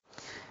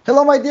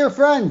Hello, my dear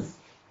friends.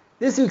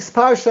 This week's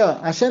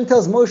Parsha, Hashem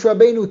tells Moshe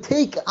Rabbeinu,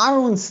 take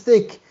Aaron's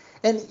stick,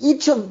 and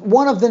each of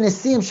one of the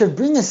Nesim should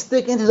bring a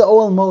stick into the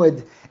Ohel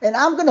Moed. And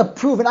I'm going to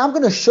prove and I'm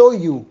going to show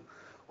you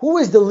who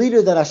is the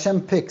leader that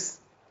Hashem picks.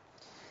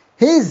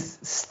 His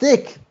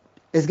stick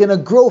is going to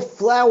grow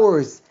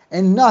flowers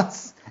and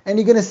nuts, and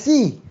you're going to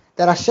see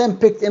that Hashem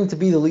picked him to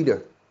be the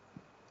leader.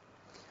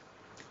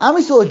 Am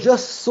Yisrael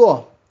just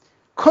saw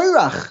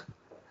Korach,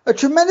 a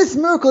tremendous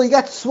miracle. He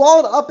got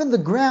swallowed up in the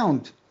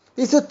ground.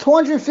 They saw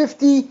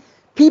 250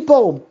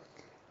 people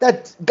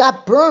that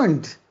got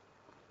burned.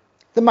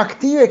 The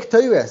Maktir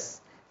Torahs.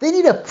 They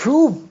need to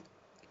prove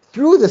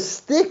through the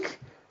stick,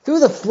 through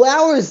the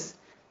flowers,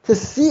 to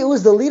see who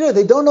is the leader.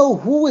 They don't know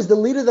who is the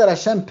leader that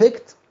Hashem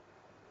picked.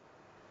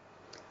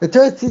 The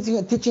Torah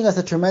is teaching us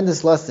a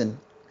tremendous lesson.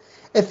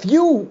 If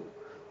you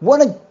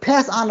want to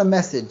pass on a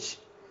message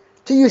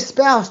to your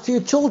spouse, to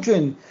your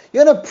children,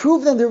 you want to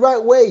prove them the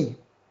right way,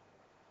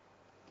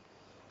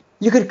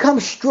 you could come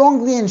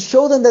strongly and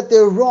show them that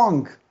they're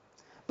wrong.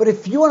 But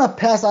if you want to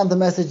pass on the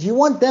message, you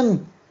want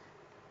them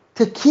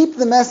to keep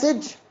the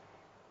message,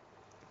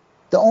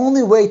 the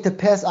only way to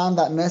pass on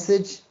that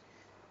message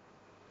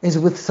is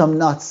with some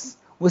nuts,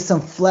 with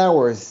some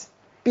flowers.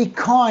 Be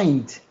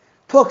kind.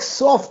 Talk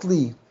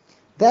softly.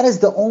 That is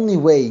the only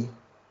way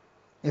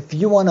if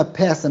you want to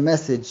pass a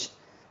message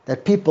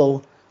that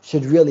people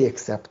should really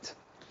accept.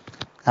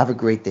 Have a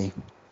great day.